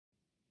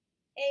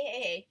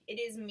Hey, it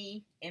is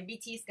me,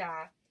 NBT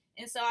Sky,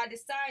 and so I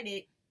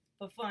decided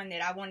for fun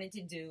that I wanted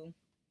to do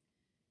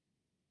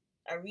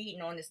a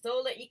reading on the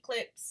solar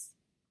eclipse,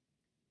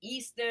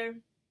 Easter,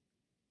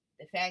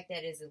 the fact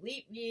that it's a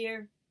leap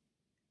year,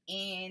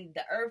 and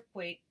the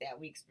earthquake that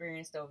we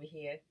experienced over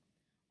here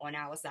on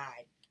our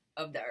side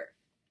of the earth.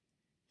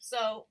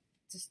 So,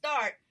 to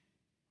start,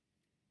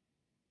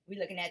 we're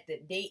looking at the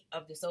date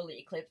of the solar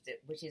eclipse,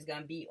 which is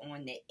going to be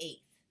on the 8th,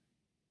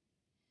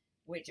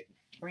 which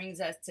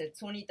brings us to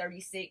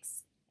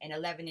 2036 and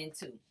 11 and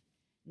 2.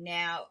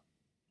 Now,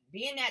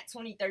 being that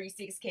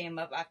 2036 came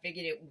up, I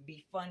figured it would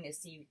be fun to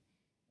see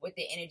what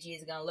the energy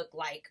is going to look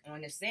like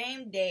on the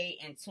same day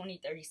in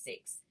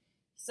 2036.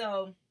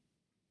 So,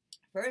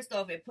 first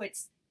off, it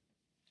puts,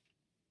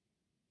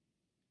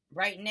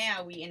 right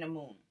now we in the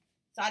moon.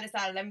 So I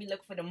decided, let me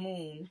look for the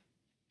moon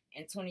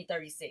in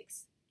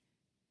 2036.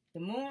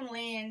 The moon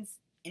lands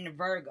in the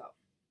Virgo.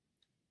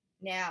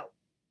 Now,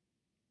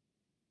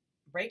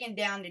 breaking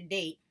down the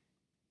date,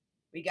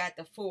 we got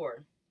the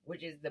 4,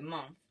 which is the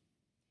month.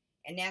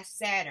 And that's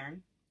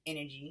Saturn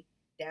energy.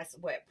 That's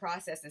what?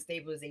 Process and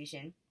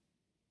stabilization.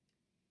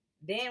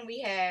 Then we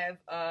have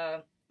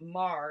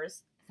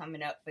Mars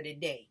coming up for the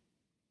day,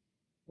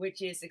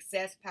 which is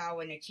success,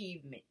 power, and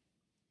achievement.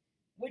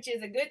 Which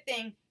is a good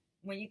thing.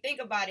 When you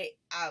think about it,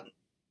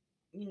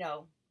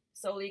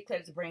 solar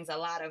eclipse brings a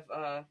lot of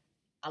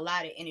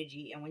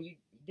energy. And when you're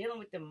dealing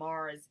with the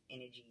Mars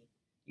energy,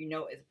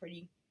 it's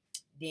pretty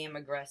damn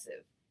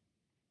aggressive.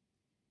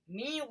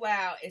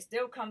 Meanwhile, it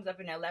still comes up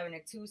in 11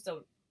 and 2,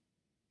 so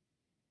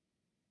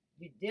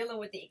you're dealing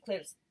with the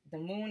eclipse. The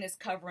moon is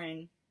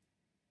covering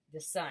the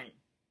sun.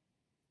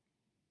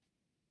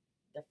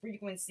 The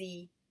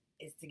frequency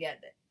is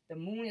together. The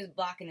moon is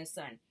blocking the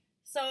sun.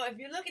 So if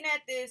you're looking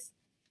at this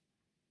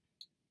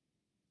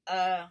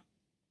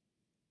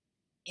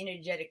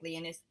energetically,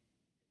 and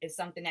it's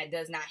something that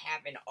does not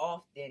happen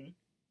often,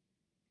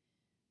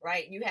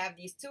 right? You have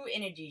these two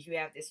energies. You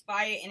have this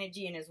fire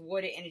energy and this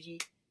water energy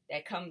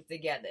that comes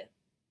together.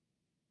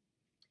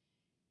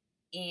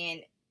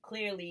 And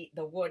clearly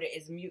the water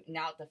is muting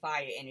out the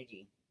fire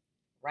energy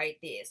right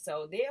there.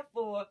 So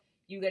therefore,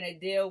 you're going to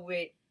deal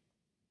with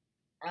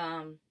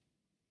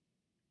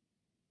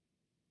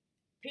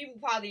people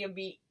probably will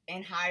be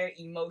in higher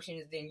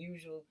emotions than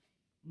usual,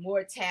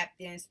 more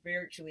tapped in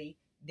spiritually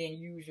than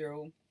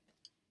usual,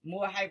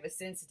 more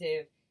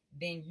hypersensitive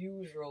than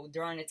usual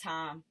during the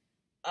time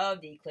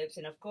of the eclipse.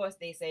 And of course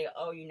they say,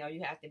 oh,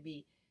 you have to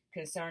be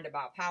concerned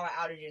about power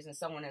outages and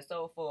so on and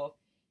so forth,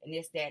 and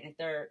this, that, and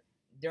the third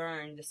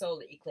during the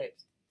solar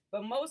eclipse.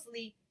 But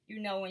mostly,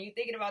 when you're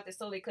thinking about the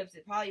solar eclipse,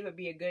 it probably would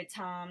be a good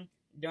time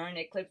during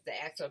the eclipse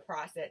to ask for a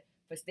process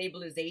for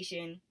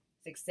stabilization,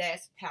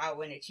 success,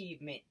 power, and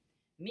achievement.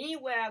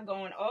 Meanwhile,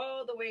 going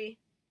all the way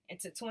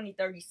into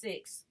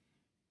 2036,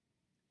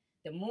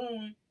 the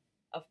moon,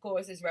 of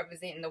course, is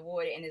representing the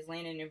water and is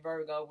landing in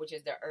Virgo, which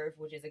is the earth,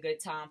 which is a good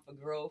time for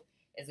growth.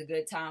 It's a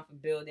good time for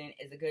building.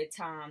 It's a good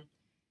time,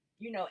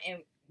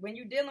 and when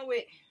you're dealing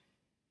with,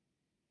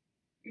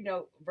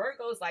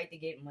 Virgos like to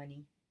get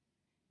money.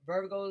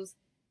 Virgos,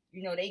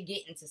 they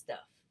get into stuff.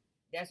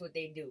 That's what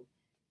they do.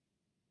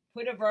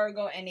 Put a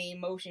Virgo in the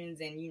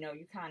emotions and,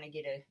 you kind of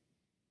get a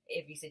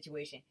iffy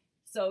situation.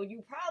 So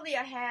you probably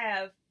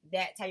have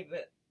that type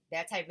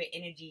of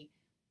energy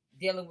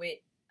dealing with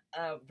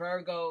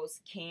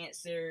Virgos,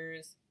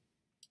 Cancers,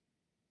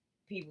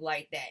 people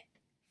like that.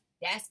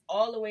 That's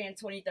all the way in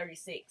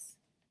 2036.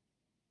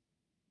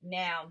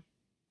 Now,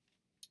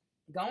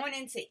 going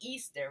into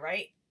Easter,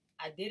 right?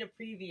 I did a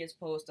previous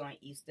post on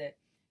Easter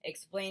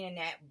explaining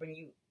that when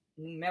you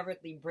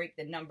numerically break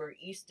the number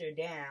Easter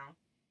down,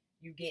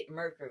 you get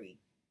Mercury,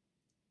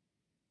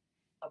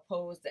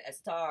 opposed to a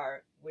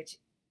star, which,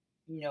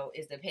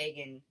 is the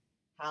pagan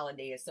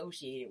holiday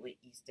associated with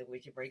Easter,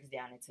 which it breaks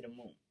down into the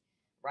moon,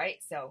 right?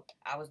 So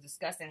I was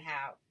discussing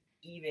how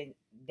even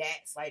that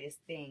slightest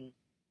thing,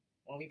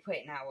 when we put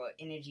in our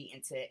energy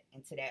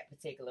into that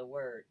particular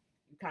word,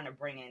 you kind of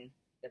bringing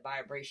the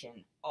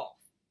vibration off.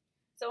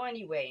 So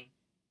anyway,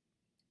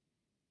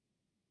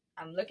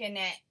 I'm looking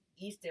at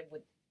Easter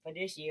for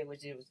this year,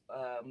 which is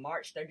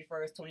March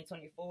 31st,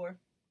 2024,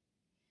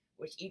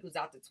 which equals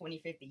out to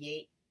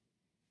 2058,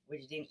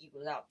 which then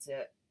equals out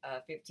to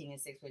 15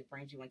 and 6, which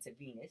brings you into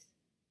Venus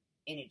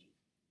energy,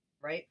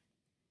 right?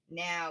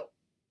 Now,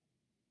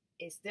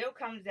 it still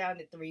comes down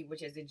to 3,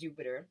 which is the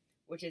Jupiter,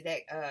 which is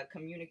that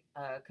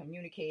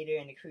communicator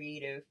and the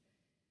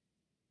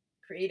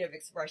creative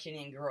expression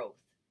and growth.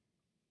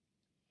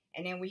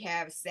 And then we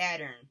have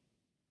Saturn.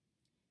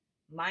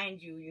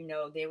 Mind you,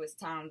 there was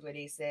times where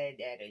they said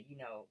that,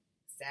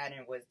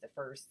 Saturn was the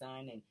first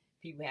sun, and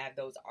people have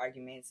those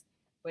arguments.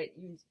 But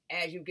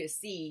as you can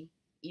see,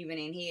 even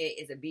in here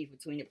is a beef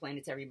between the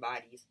planetary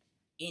bodies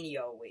any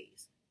old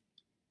ways.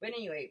 But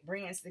anyway,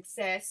 bringing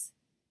success,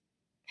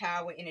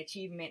 power, and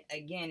achievement,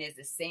 again, is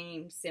the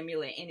same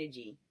similar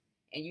energy.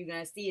 And you're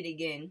going to see it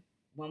again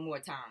one more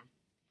time.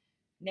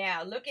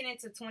 Now, looking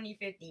into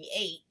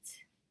 2058,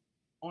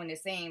 on the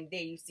same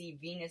day, you see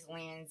Venus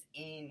lands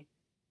in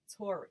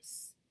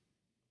Taurus.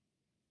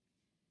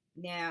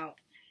 Now,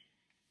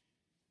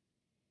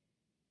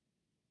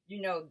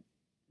 you know,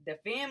 the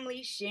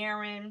family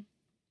sharing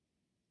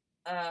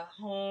a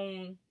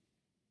home,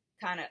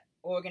 kind of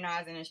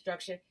organizing and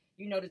structure.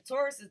 You know, the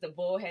Taurus is the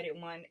bull-headed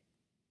one,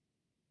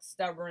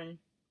 stubborn.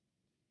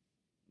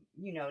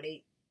 You know,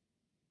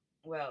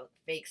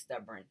 fake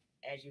stubborn,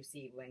 as you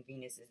see when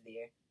Venus is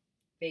there.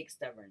 Fake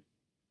stubborn.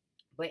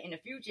 But in the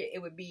future,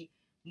 it would be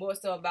more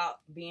so about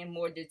being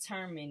more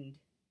determined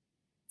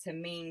to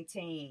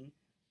maintain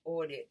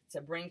order,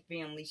 to bring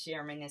family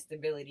sharing and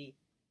stability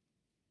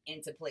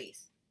into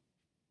place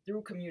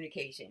through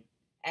communication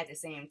at the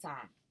same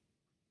time.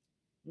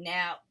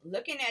 Now,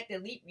 looking at the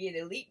leap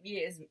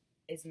year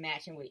is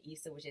matching with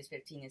Easter, which is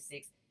 15 and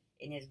 6,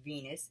 and it's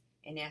Venus,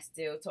 and that's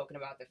still talking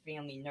about the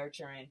family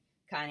nurturing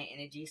kind of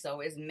energy. So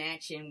it's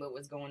matching what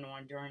was going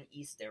on during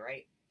Easter,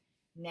 right?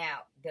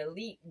 Now, the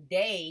leap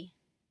day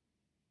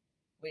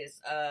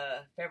was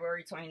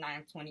February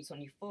 29th,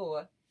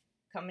 2024,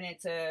 coming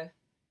into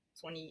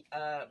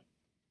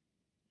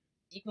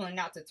equaling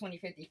out to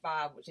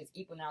 2055, which is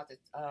equaling out to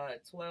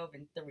 12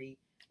 and 3,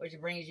 which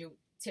brings you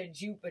to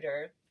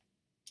Jupiter,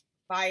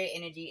 fire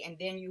energy, and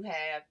then you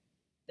have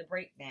the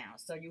breakdown.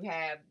 So you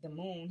have the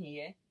moon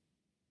here,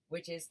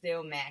 which is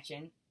still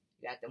matching.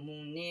 You got the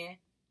moon there,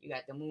 you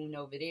got the moon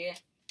over there.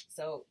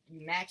 So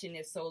you matching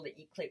this solar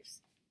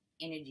eclipse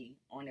energy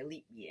on a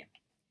leap year.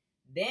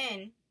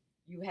 Then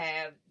you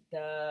have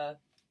the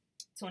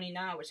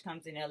 29, which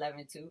comes in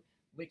 11-2,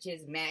 which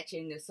is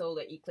matching the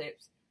solar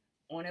eclipse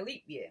on a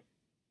leap year.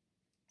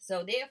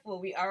 So therefore,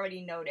 we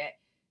already know that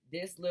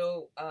this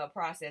little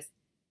process,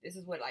 this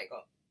is what, like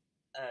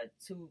a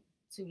 2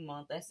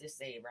 month, let's just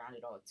say around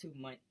it all, 2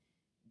 month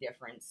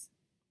difference,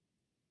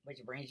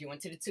 which brings you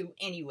into the 2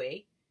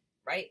 anyway,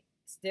 right?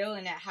 Still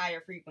in that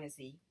higher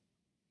frequency,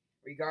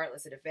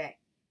 regardless of the fact.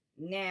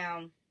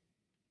 Now,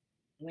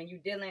 when you're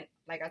dealing,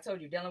 like I told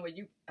you, dealing with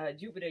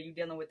Jupiter, you're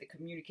dealing with the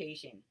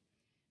communication.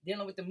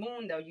 Dealing with the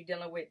moon, though, you're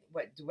dealing with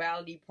what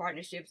duality,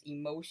 partnerships,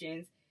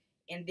 emotions,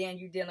 and then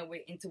you're dealing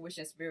with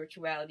intuition,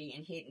 spirituality,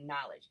 and hidden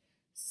knowledge.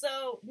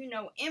 So, you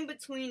know, in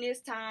between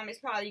this time, it's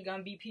probably going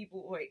to be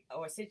people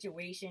or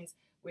situations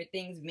where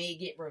things may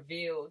get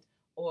revealed,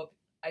 or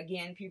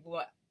again, people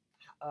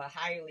are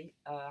higher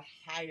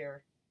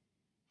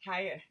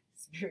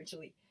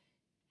spiritually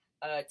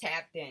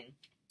tapped in.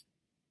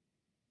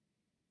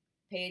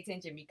 Pay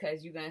attention,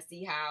 because you're going to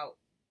see how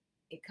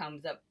it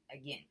comes up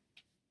again.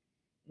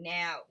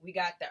 Now, we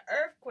got the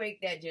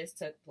earthquake that just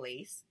took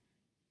place.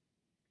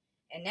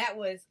 And that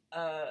was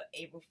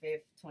April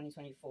 5th,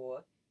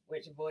 2024,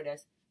 which brought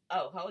us...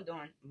 Oh, hold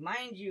on.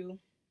 Mind you,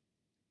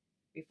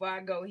 before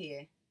I go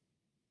here,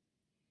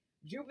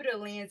 Jupiter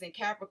lands in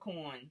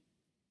Capricorn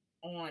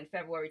on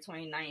February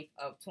 29th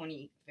of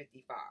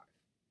 2055.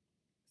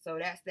 So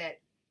that's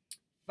that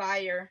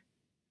fire,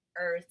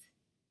 earth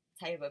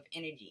type of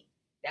energy.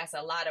 That's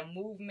a lot of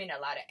movement, a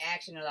lot of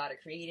action, a lot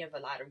of creative, a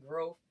lot of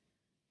growth.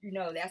 You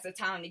know, that's the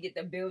time to get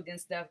the building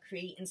stuff,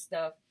 creating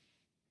stuff,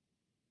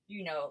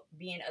 you know,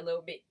 being a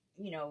little bit,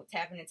 you know,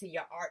 tapping into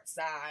your art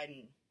side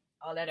and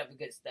all that other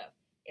good stuff.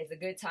 It's a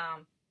good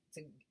time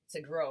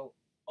to grow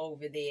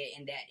over there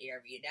in that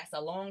area. That's a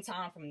long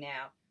time from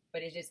now,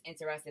 but it's just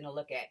interesting to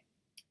look at,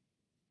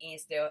 and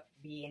still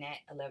being at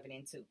 11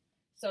 and 2.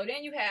 So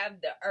then you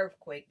have the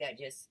earthquake that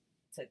just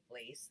took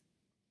place,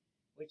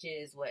 which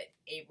is what,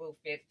 April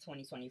 5th,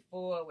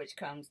 2024, which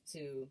comes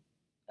to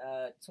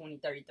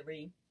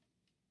 2033,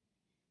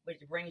 which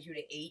brings you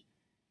to 8.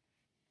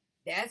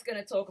 That's going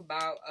to talk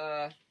about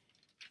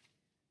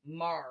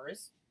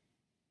Mars.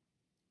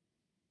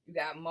 You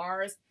got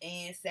Mars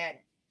and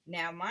Saturn.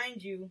 Now,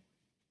 mind you,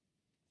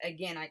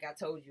 again, like I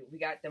told you, we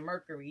got the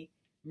Mercury.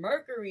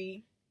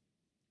 Mercury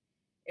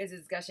is a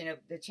discussion of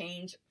the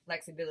change,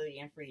 flexibility,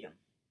 and freedom.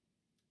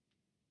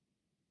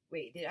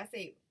 Wait, did I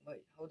say...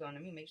 Wait, hold on.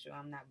 Let me make sure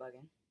I'm not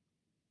bugging.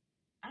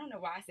 I don't know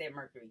why I said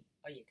Mercury.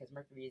 Oh, yeah, because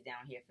Mercury is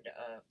down here for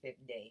the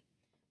 5th day.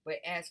 But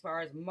as far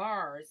as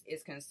Mars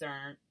is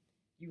concerned,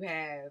 you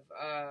have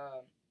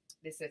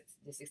the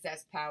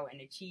success, power,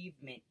 and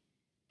achievement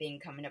thing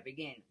coming up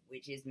again,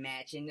 which is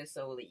matching the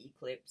solar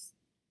eclipse,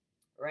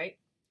 right?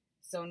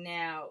 So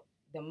now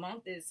the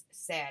month is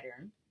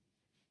Saturn.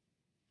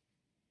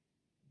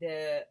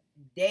 The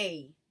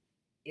day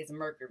is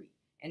Mercury.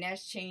 And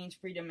that's change,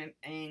 freedom,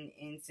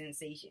 and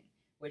sensation,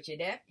 which you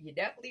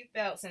definitely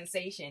felt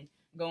sensation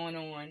going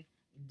on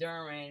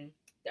during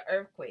the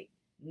earthquake.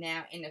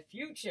 Now, in the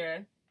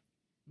future,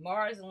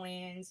 Mars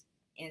lands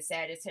in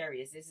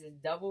Sagittarius. This is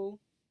double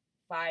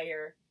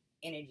fire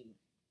energy.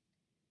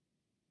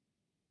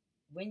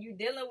 When you're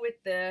dealing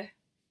with the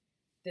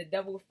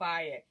double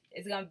fire,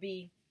 it's going to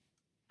be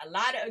a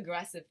lot of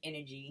aggressive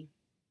energy,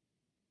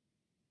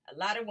 a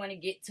lot of want to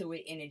get to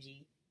it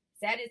energy.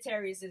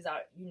 Sagittarius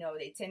are, you know,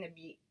 they tend to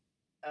be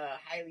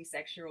highly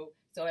sexual.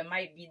 So it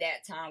might be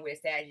that time where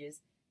Sagittarius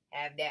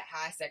have that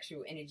high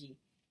sexual energy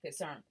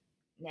concern.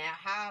 Now,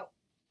 how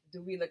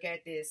do we look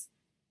at this?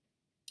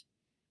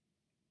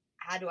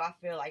 How do I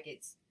feel like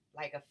it's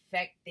like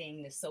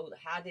affecting the solar?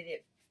 How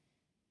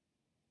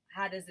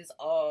how does this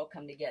all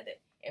come together?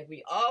 If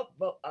we all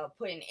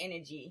putting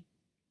energy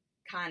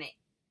kind of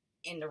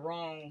in the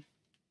wrong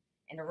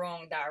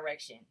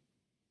direction,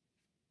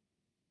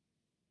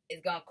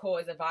 it's gonna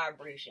cause a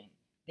vibration.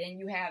 Then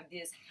you have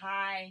this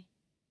high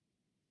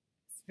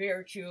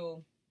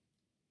spiritual,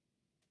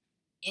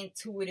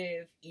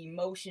 intuitive,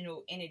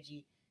 emotional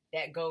energy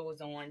that goes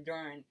on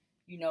during,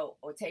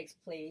 or takes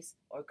place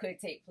or could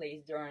take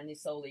place during the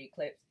solar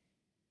eclipse.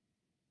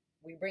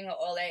 We bring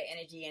all that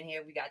energy in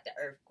here. We got the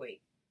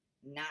earthquake.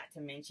 Not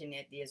to mention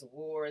that there's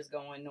wars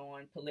going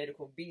on,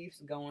 political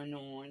beefs going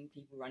on,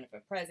 people running for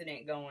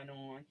president going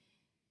on,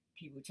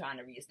 people trying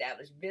to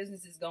reestablish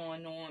businesses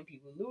going on,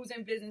 people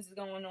losing businesses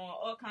going on,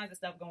 all kinds of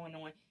stuff going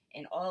on.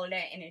 And all of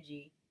that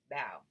energy,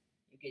 bow,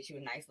 you get you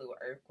a nice little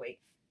earthquake.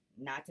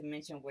 Not to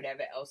mention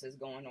whatever else is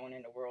going on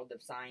in the world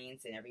of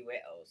science and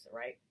everywhere else,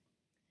 right?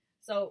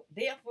 So,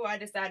 therefore, I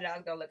decided I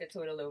was going to look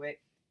into it a little bit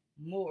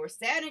more.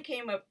 Saturn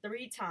came up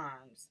 3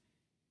 times.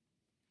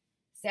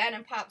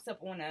 Saturn pops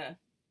up on a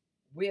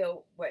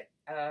wheel,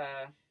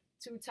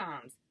 2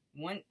 times.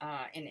 One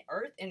in the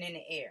earth and in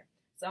the air.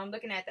 So, I'm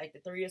looking at like the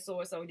 3 of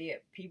Swords. So,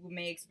 there, people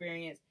may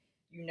experience,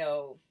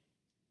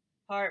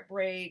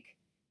 heartbreak,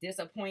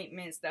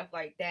 disappointment, stuff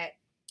like that.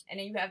 And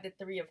then you have the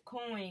 3 of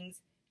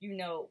Coins,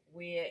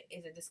 where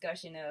it's a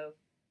discussion of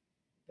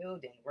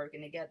building,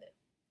 working together.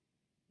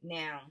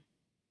 Now,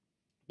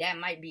 that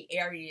might be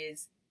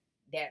areas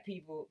that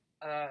people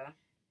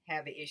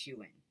have an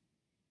issue in.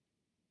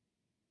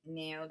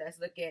 Now, let's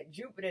look at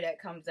Jupiter that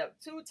comes up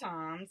 2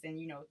 times. And,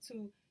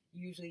 2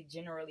 usually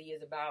generally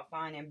is about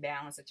finding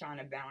balance or trying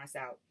to balance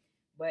out.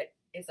 But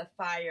it's a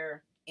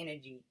fire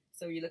energy.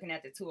 So you're looking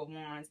at the 2 of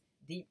Wands,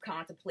 deep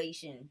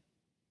contemplation,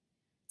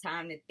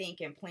 time to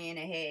think and plan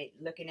ahead,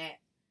 looking at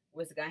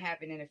what's going to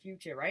happen in the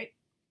future, right?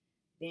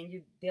 Then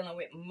you're dealing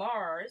with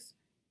Mars,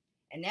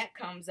 and that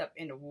comes up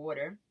in the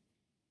water,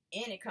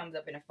 and it comes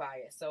up in the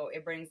fire. So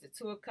it brings the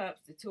 2 of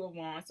Cups, the 2 of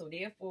Wands. So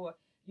therefore,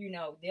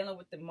 dealing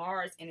with the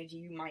Mars energy,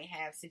 you might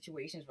have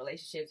situations,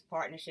 relationships,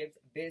 partnerships,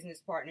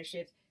 business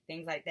partnerships,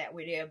 things like that,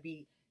 where there'll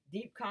be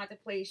deep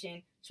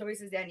contemplation,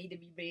 choices that need to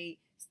be made,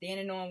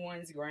 standing on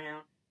one's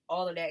ground,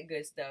 all of that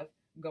good stuff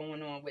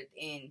going on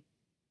within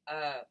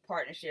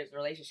partnerships,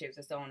 relationships,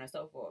 and so on and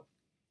so forth.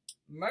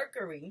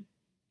 Mercury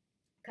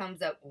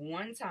comes up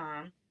 1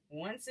 time,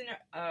 once in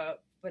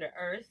for the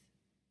earth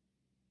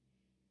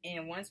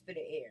and once for the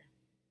air.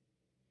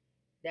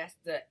 That's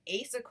the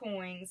Ace of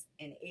Coins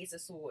and the Ace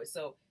of Swords.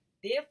 So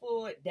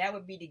therefore, that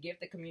would be the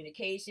gift of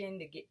communication,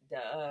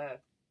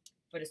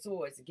 for the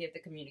swords, the gift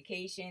of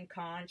communication,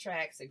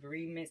 contracts,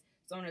 agreements,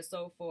 so on and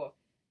so forth.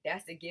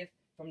 That's the gift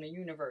from the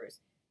universe.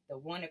 The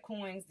 1 of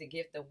Coins, the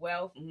gift of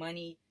wealth,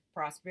 money,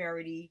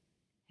 prosperity,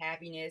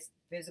 happiness,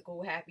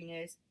 physical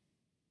happiness,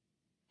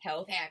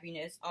 health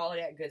happiness, all of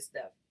that good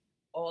stuff.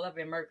 All up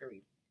in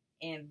Mercury.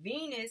 And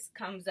Venus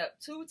comes up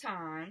 2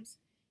 times,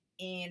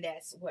 and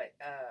that's what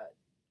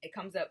it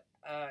comes up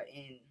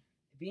in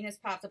Venus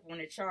pops up on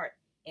the chart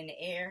in the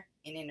air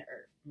and in the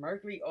earth.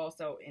 Mercury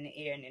also in the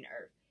air and in the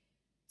earth.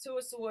 2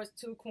 of Swords,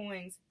 2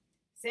 coins,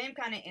 same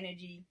kind of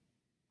energy.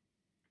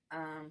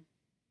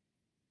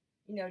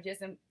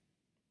 Just a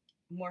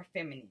more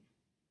feminine.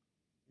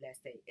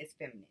 Let's say it's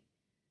feminine.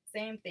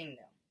 Same thing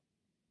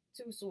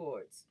though. 2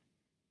 swords.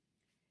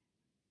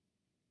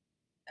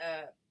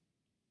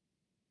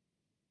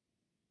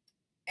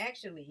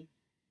 Actually,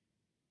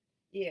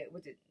 yeah,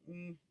 what's it?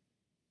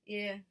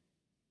 Yeah,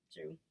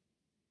 true.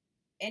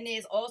 And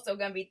there's also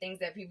gonna be things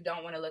that people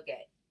don't want to look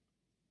at,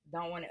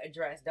 don't want to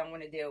address, don't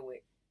want to deal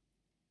with,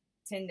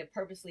 tend to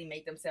purposely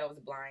make themselves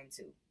blind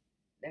to.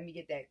 Let me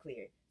get that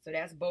clear. So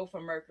that's both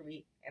for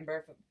Mercury and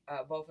both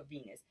for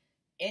Venus.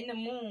 In the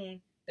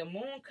moon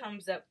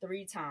comes up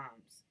 3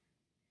 times.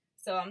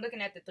 So I'm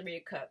looking at the 3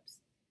 of Cups.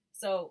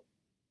 So,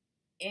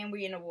 and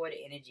we're in the water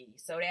energy.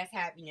 So that's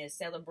happiness,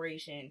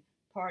 celebration,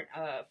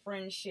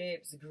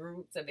 friendships,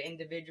 groups of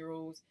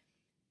individuals,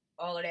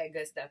 all of that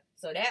good stuff.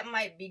 So that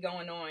might be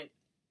going on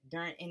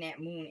in that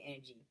moon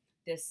energy.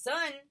 The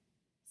sun,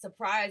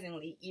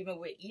 surprisingly, even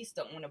with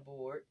Easter on the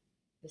board,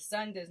 the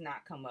sun does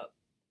not come up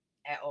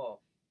at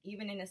all.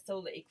 Even in the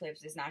solar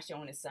eclipse, it's not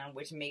showing the sun,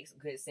 which makes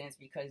good sense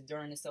because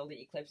during the solar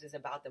eclipse, it's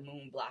about the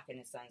moon blocking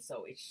the sun.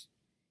 So it's,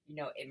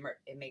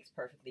 it makes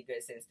perfectly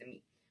good sense to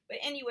me. But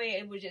anyway,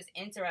 it was just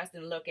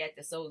interesting to look at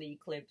the solar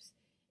eclipse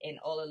and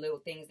all the little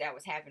things that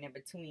was happening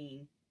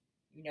between,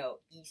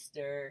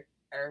 Easter,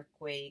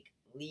 earthquake,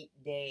 leap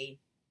day,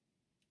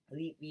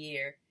 leap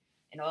year,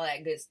 and all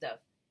that good stuff.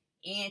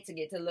 And to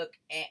get to look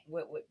at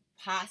what would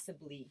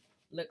possibly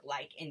look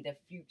like in the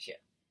future.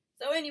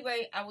 So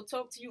anyway, I will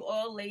talk to you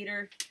all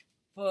later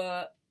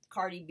for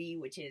Cardi B,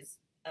 which is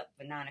up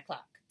for 9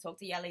 o'clock. Talk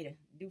to y'all later.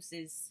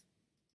 Deuces.